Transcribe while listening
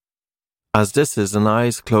As this is an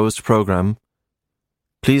eyes-closed program,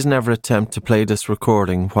 please never attempt to play this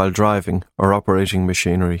recording while driving or operating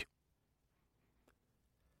machinery.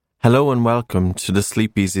 Hello and welcome to the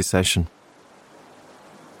Sleep Easy session.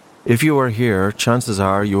 If you are here, chances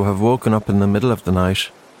are you have woken up in the middle of the night,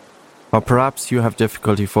 or perhaps you have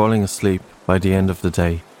difficulty falling asleep by the end of the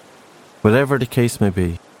day. Whatever the case may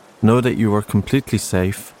be, know that you are completely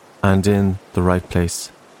safe and in the right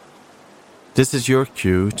place. This is your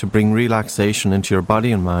cue to bring relaxation into your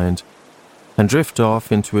body and mind and drift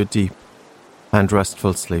off into a deep and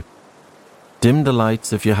restful sleep. Dim the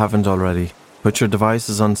lights if you haven't already. Put your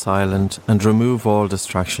devices on silent and remove all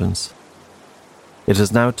distractions. It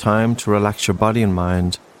is now time to relax your body and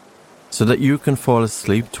mind so that you can fall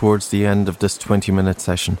asleep towards the end of this 20-minute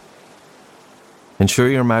session. Ensure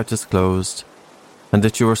your mouth is closed and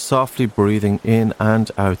that you are softly breathing in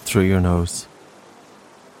and out through your nose.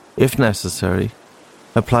 If necessary,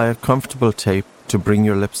 apply a comfortable tape to bring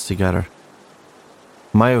your lips together.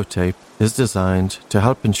 Myotape is designed to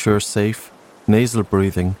help ensure safe nasal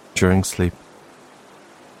breathing during sleep.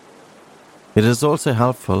 It is also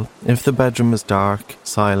helpful if the bedroom is dark,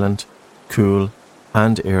 silent, cool,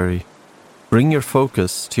 and airy. Bring your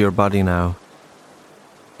focus to your body now.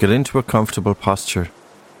 Get into a comfortable posture.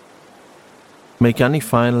 Make any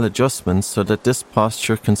final adjustments so that this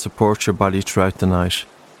posture can support your body throughout the night.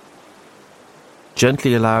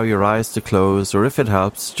 Gently allow your eyes to close, or if it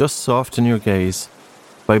helps, just soften your gaze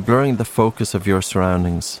by blurring the focus of your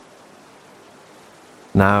surroundings.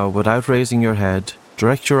 Now, without raising your head,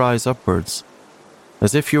 direct your eyes upwards,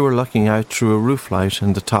 as if you were looking out through a roof light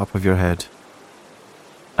in the top of your head,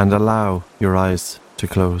 and allow your eyes to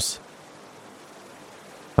close.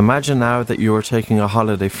 Imagine now that you are taking a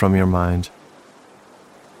holiday from your mind,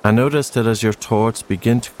 and notice that as your thoughts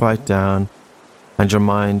begin to quiet down and your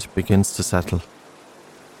mind begins to settle.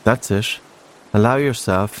 That's it. Allow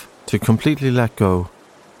yourself to completely let go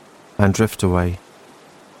and drift away.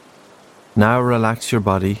 Now relax your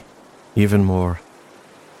body even more.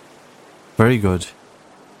 Very good.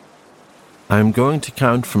 I am going to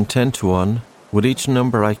count from 10 to 1. With each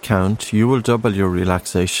number I count, you will double your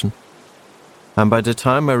relaxation. And by the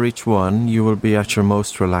time I reach 1, you will be at your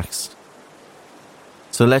most relaxed.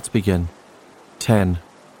 So let's begin. 10.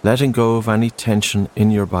 Letting go of any tension in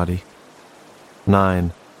your body.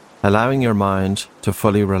 9. Allowing your mind to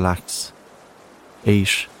fully relax.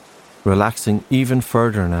 8. Relaxing even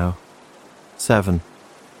further now. 7.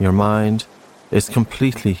 Your mind is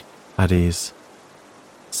completely at ease.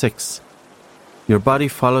 6. Your body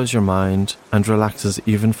follows your mind and relaxes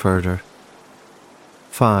even further.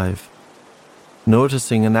 5.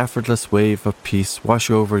 Noticing an effortless wave of peace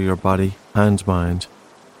wash over your body and mind.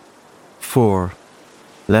 4.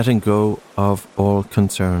 Letting go of all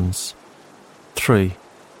concerns. 3.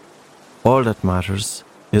 All that matters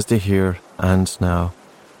is the here and now.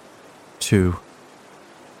 2.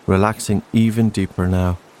 Relaxing even deeper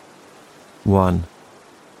now. 1.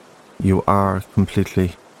 You are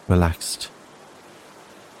completely relaxed.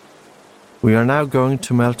 We are now going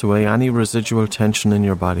to melt away any residual tension in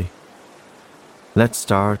your body. Let's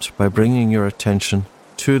start by bringing your attention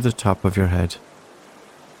to the top of your head.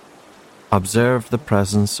 Observe the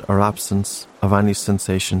presence or absence of any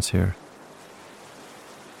sensations here.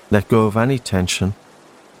 Let go of any tension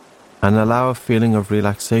and allow a feeling of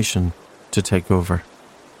relaxation to take over.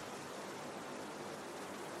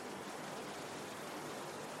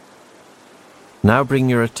 Now bring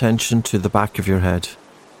your attention to the back of your head.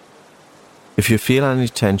 If you feel any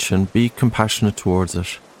tension, be compassionate towards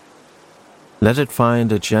it. Let it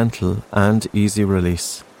find a gentle and easy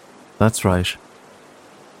release. That's right.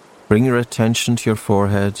 Bring your attention to your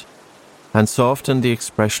forehead and soften the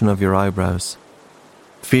expression of your eyebrows.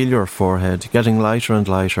 Feel your forehead getting lighter and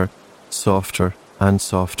lighter, softer and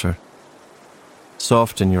softer.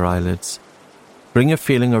 Soften your eyelids. Bring a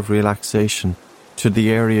feeling of relaxation to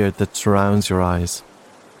the area that surrounds your eyes.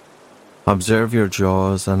 Observe your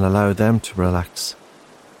jaws and allow them to relax.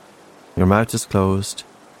 Your mouth is closed.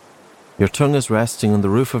 Your tongue is resting on the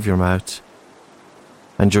roof of your mouth,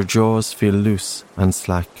 and your jaws feel loose and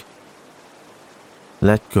slack.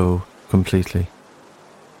 Let go completely.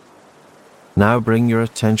 Now bring your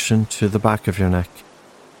attention to the back of your neck.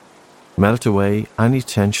 Melt away any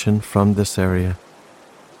tension from this area.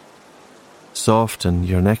 Soften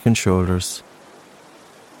your neck and shoulders.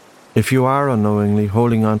 If you are unknowingly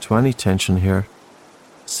holding on to any tension here,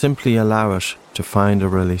 simply allow it to find a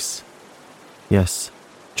release. Yes,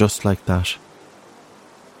 just like that.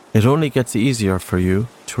 It only gets easier for you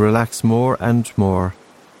to relax more and more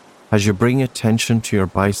as you bring attention to your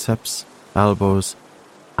biceps, elbows,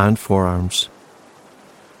 and forearms.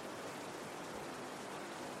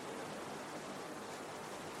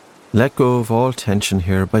 Let go of all tension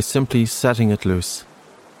here by simply setting it loose.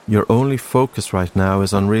 Your only focus right now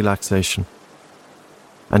is on relaxation.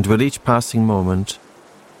 And with each passing moment,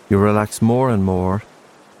 you relax more and more,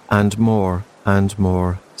 and more and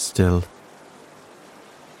more still.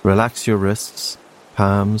 Relax your wrists,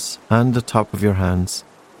 palms, and the top of your hands.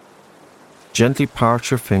 Gently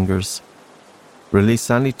part your fingers. Release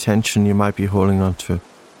any tension you might be holding on to.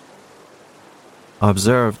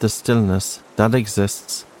 Observe the stillness that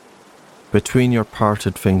exists between your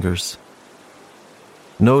parted fingers.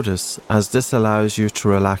 Notice as this allows you to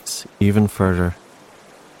relax even further.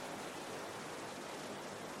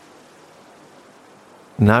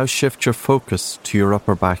 Now shift your focus to your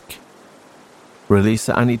upper back. Release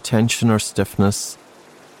any tension or stiffness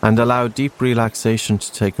and allow deep relaxation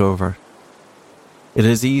to take over. It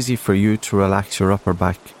is easy for you to relax your upper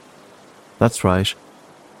back. That's right.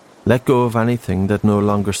 Let go of anything that no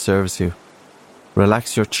longer serves you.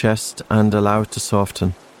 Relax your chest and allow it to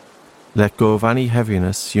soften. Let go of any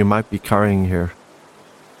heaviness you might be carrying here.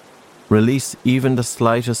 Release even the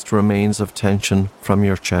slightest remains of tension from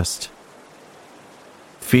your chest.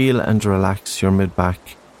 Feel and relax your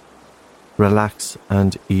mid-back. Relax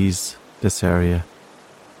and ease this area.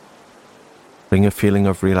 Bring a feeling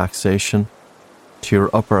of relaxation to your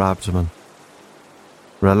upper abdomen.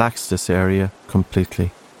 Relax this area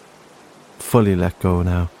completely. Fully let go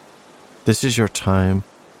now. This is your time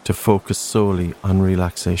to focus solely on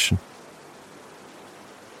relaxation.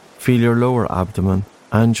 Feel your lower abdomen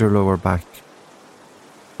and your lower back.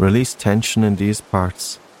 Release tension in these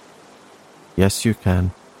parts. Yes, you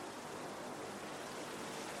can.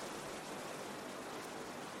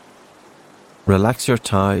 Relax your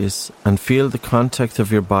thighs and feel the contact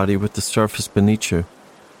of your body with the surface beneath you.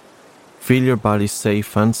 Feel your body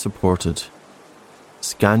safe and supported.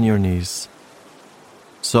 Scan your knees.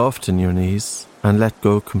 Soften your knees and let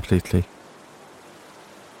go completely.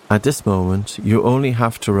 At this moment, you only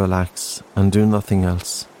have to relax and do nothing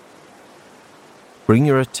else. Bring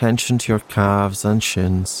your attention to your calves and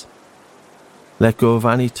shins. Let go of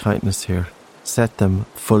any tightness here. Set them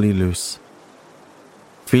fully loose.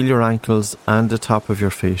 Feel your ankles and the top of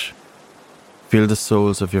your feet. Feel the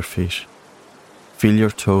soles of your feet. Feel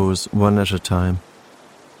your toes one at a time.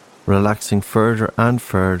 Relaxing further and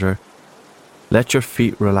further. Let your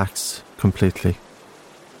feet relax completely.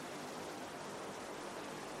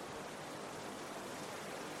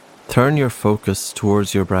 Turn your focus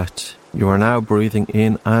towards your breath. You are now breathing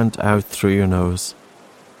in and out through your nose.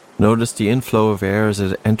 Notice the inflow of air as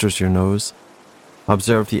it enters your nose.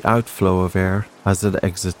 Observe the outflow of air as it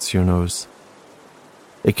exits your nose.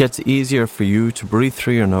 It gets easier for you to breathe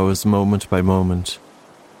through your nose moment by moment.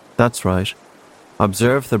 That's right.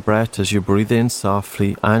 Observe the breath as you breathe in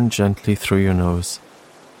softly and gently through your nose.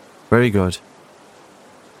 Very good.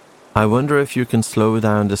 I wonder if you can slow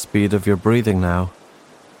down the speed of your breathing now.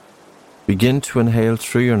 Begin to inhale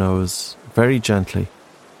through your nose very gently.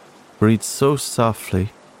 Breathe so softly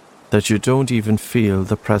that you don't even feel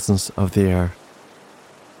the presence of the air.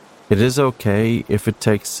 It is okay if it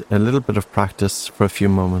takes a little bit of practice for a few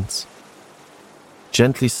moments.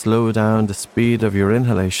 Gently slow down the speed of your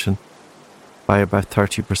inhalation by about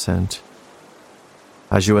 30%.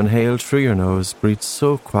 As you inhale through your nose, breathe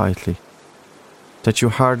so quietly that you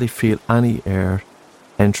hardly feel any air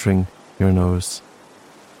entering your nose.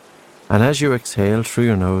 And as you exhale through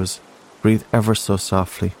your nose, breathe ever so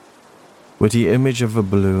softly, with the image of a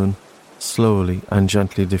balloon slowly and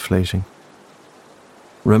gently deflating.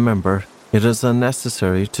 Remember, it is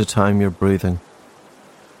unnecessary to time your breathing.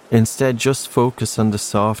 Instead, just focus on the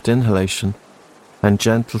soft inhalation and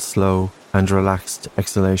gentle, slow and relaxed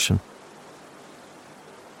exhalation.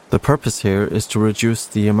 The purpose here is to reduce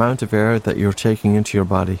the amount of air that you're taking into your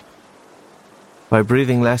body. By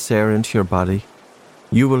breathing less air into your body,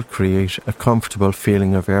 you will create a comfortable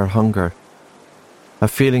feeling of air hunger, a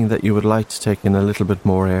feeling that you would like to take in a little bit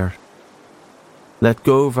more air. Let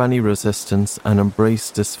go of any resistance and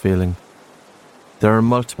embrace this feeling. There are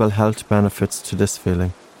multiple health benefits to this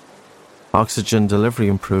feeling. Oxygen delivery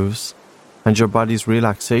improves, and your body's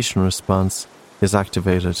relaxation response is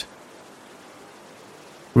activated.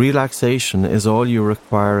 Relaxation is all you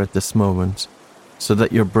require at this moment, so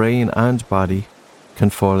that your brain and body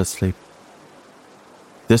can fall asleep.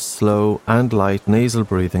 This slow and light nasal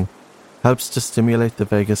breathing helps to stimulate the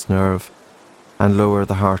vagus nerve and lower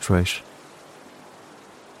the heart rate.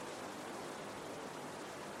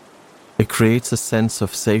 It creates a sense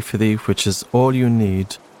of safety, which is all you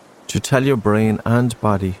need to tell your brain and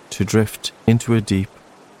body to drift into a deep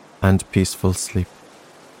and peaceful sleep.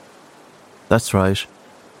 That's right.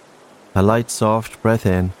 A light, soft breath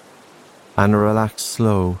in and a relaxed,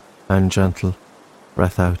 slow and gentle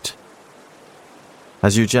breath out.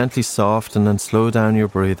 As you gently soften and slow down your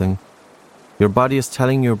breathing, your body is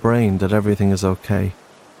telling your brain that everything is okay.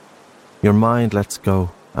 Your mind lets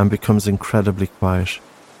go and becomes incredibly quiet.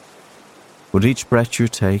 With each breath you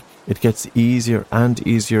take, it gets easier and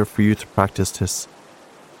easier for you to practice this.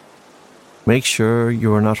 Make sure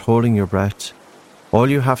you are not holding your breath. All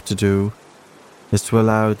you have to do is to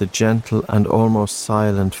allow the gentle and almost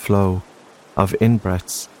silent flow of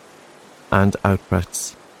in-breaths and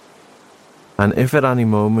out-breaths. And if at any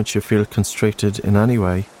moment you feel constricted in any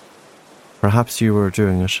way, perhaps you are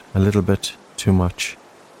doing it a little bit too much.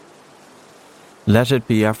 Let it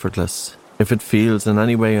be effortless. If it feels in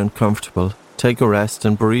any way uncomfortable, take a rest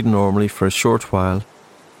and breathe normally for a short while,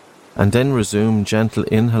 and then resume gentle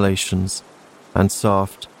inhalations and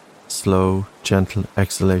soft, slow, gentle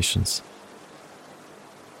exhalations.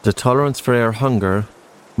 The tolerance for air hunger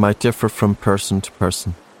might differ from person to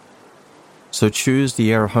person, so choose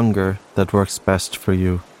the air hunger that works best for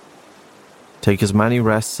you. Take as many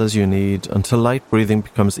rests as you need until light breathing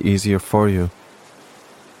becomes easier for you.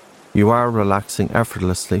 You are relaxing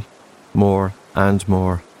effortlessly, more and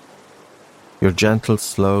more. Your gentle,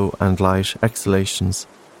 slow and light exhalations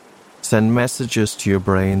send messages to your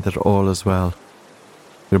brain that all is well.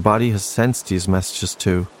 Your body has sensed these messages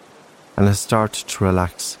too, and has started to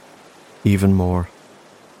relax even more.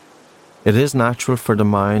 It is natural for the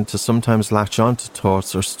mind to sometimes latch onto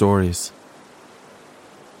thoughts or stories.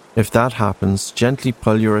 If that happens, gently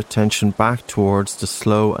pull your attention back towards the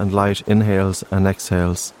slow and light inhales and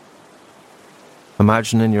exhales.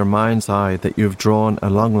 Imagine in your mind's eye that you've drawn a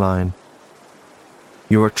long line.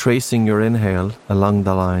 You are tracing your inhale along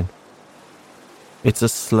the line. It's a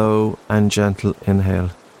slow and gentle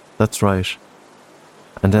inhale. That's right.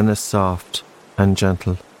 And then a soft and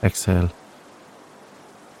gentle exhale.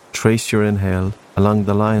 Trace your inhale along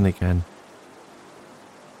the line again.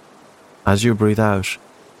 As you breathe out,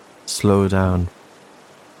 slow down.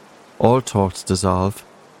 All thoughts dissolve,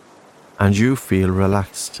 and you feel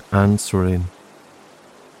relaxed and serene.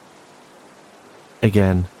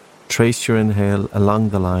 Again, trace your inhale along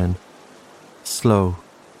the line. Slow,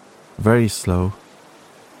 very slow.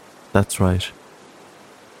 That's right.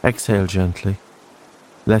 Exhale gently.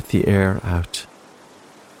 Let the air out.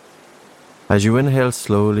 As you inhale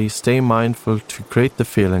slowly, stay mindful to create the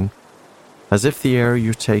feeling as if the air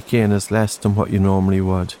you take in is less than what you normally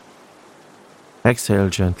would. Exhale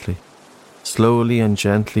gently. Slowly and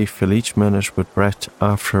gently fill each minute with breath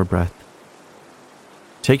after breath.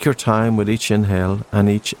 Take your time with each inhale and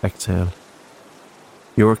each exhale.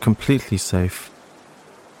 You are completely safe.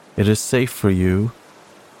 It is safe for you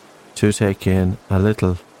to take in a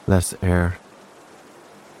little less air.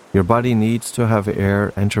 Your body needs to have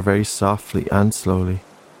air enter very softly and slowly.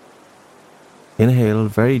 Inhale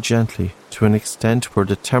very gently to an extent where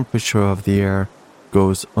the temperature of the air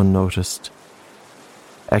goes unnoticed.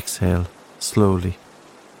 Exhale slowly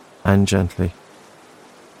and gently.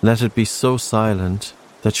 Let it be so silent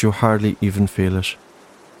that you hardly even feel it.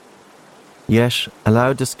 Yet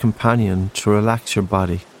allow this companion to relax your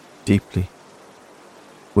body deeply.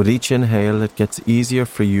 With each inhale, it gets easier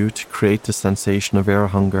for you to create the sensation of air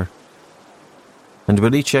hunger. And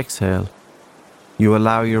with each exhale, you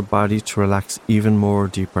allow your body to relax even more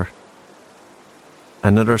deeper.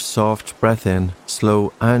 Another soft breath in,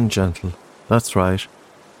 slow and gentle. That's right.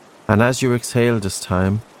 And as you exhale this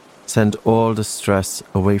time, send all the stress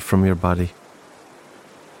away from your body.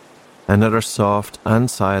 Another soft and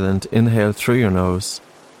silent inhale through your nose.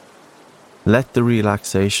 Let the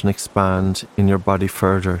relaxation expand in your body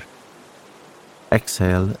further.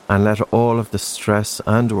 Exhale and let all of the stress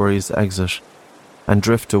and worries exit and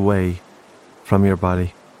drift away from your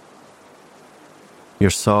body. Your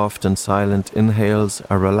soft and silent inhales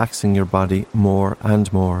are relaxing your body more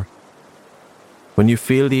and more. When you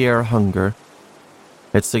feel the air hunger,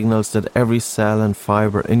 it signals that every cell and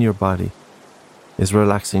fibre in your body is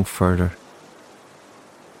relaxing further.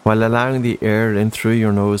 While allowing the air in through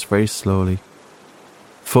your nose very slowly,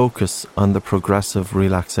 focus on the progressive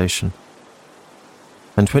relaxation.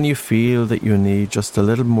 And when you feel that you need just a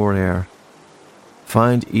little more air,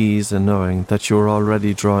 find ease in knowing that you are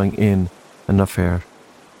already drawing in enough air.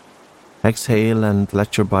 Exhale and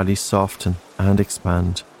let your body soften and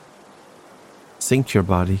expand. Sink your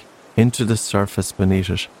body into the surface beneath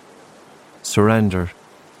it. Surrender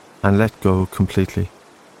and let go completely.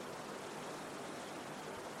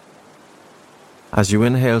 As you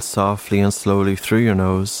inhale softly and slowly through your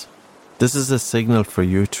nose, this is a signal for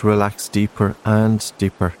you to relax deeper and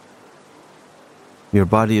deeper. Your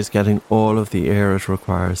body is getting all of the air it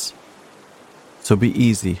requires, so be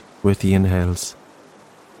easy with the inhales.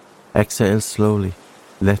 Exhale slowly.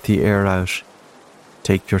 Let the air out.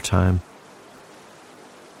 Take your time.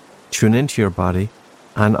 Tune into your body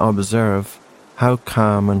and observe how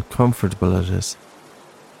calm and comfortable it is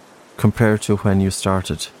compared to when you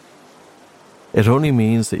started. It only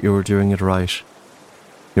means that you are doing it right.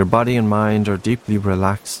 Your body and mind are deeply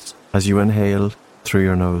relaxed as you inhale through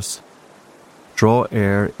your nose. Draw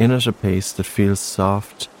air in at a pace that feels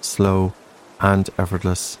soft, slow, and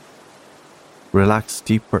effortless. Relax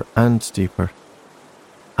deeper and deeper,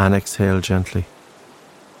 and exhale gently.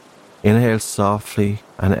 Inhale softly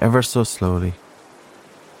and ever so slowly.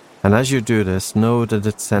 And as you do this, know that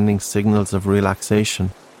it's sending signals of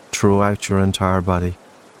relaxation throughout your entire body.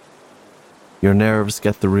 Your nerves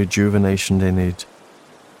get the rejuvenation they need.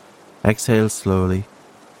 Exhale slowly,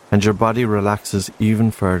 and your body relaxes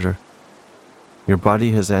even further. Your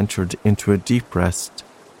body has entered into a deep rest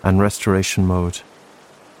and restoration mode.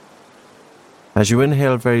 As you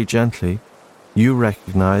inhale very gently, you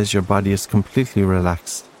recognize your body is completely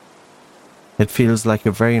relaxed. It feels like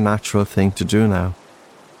a very natural thing to do now.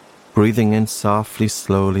 Breathing in softly,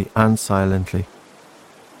 slowly, and silently.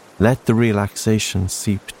 Let the relaxation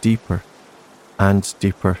seep deeper and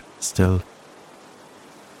deeper still.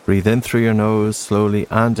 Breathe in through your nose slowly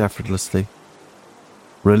and effortlessly.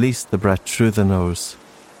 Release the breath through the nose.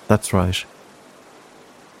 That's right.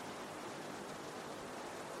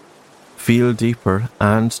 Feel deeper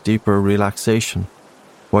and deeper relaxation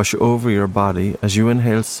wash over your body as you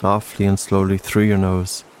inhale softly and slowly through your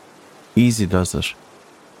nose. Easy does it.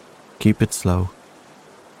 Keep it slow.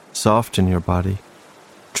 Soften your body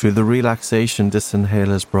through the relaxation this inhale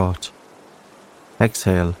has brought.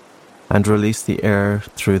 Exhale and release the air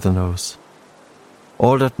through the nose.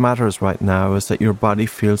 All that matters right now is that your body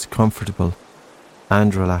feels comfortable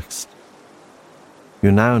and relaxed.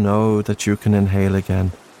 You now know that you can inhale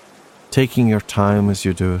again, taking your time as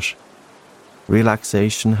you do it.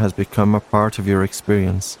 Relaxation has become a part of your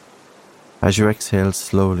experience as you exhale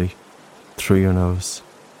slowly through your nose.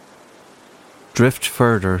 Drift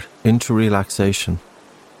further into relaxation.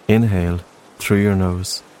 Inhale through your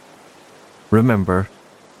nose. Remember,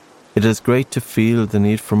 it is great to feel the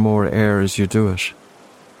need for more air as you do it.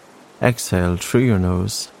 Exhale through your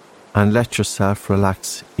nose and let yourself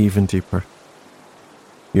relax even deeper.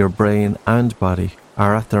 Your brain and body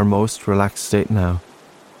are at their most relaxed state now.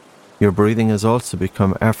 Your breathing has also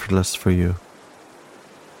become effortless for you.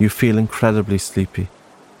 You feel incredibly sleepy.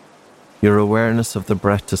 Your awareness of the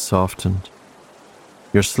breath is softened.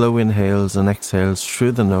 Your slow inhales and exhales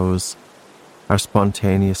through the nose are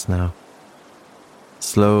spontaneous now.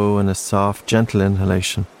 Slow and a soft, gentle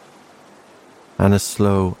inhalation, and a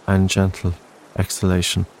slow and gentle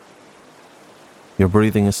exhalation. Your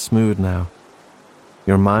breathing is smooth now.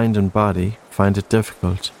 Your mind and body find it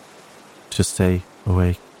difficult to stay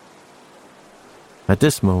awake. At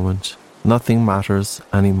this moment, nothing matters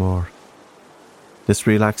anymore. This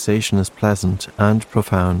relaxation is pleasant and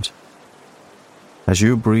profound. As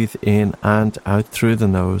you breathe in and out through the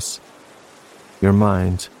nose, your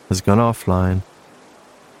mind has gone offline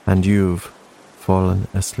and you've fallen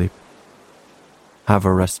asleep. Have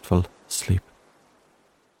a restful sleep.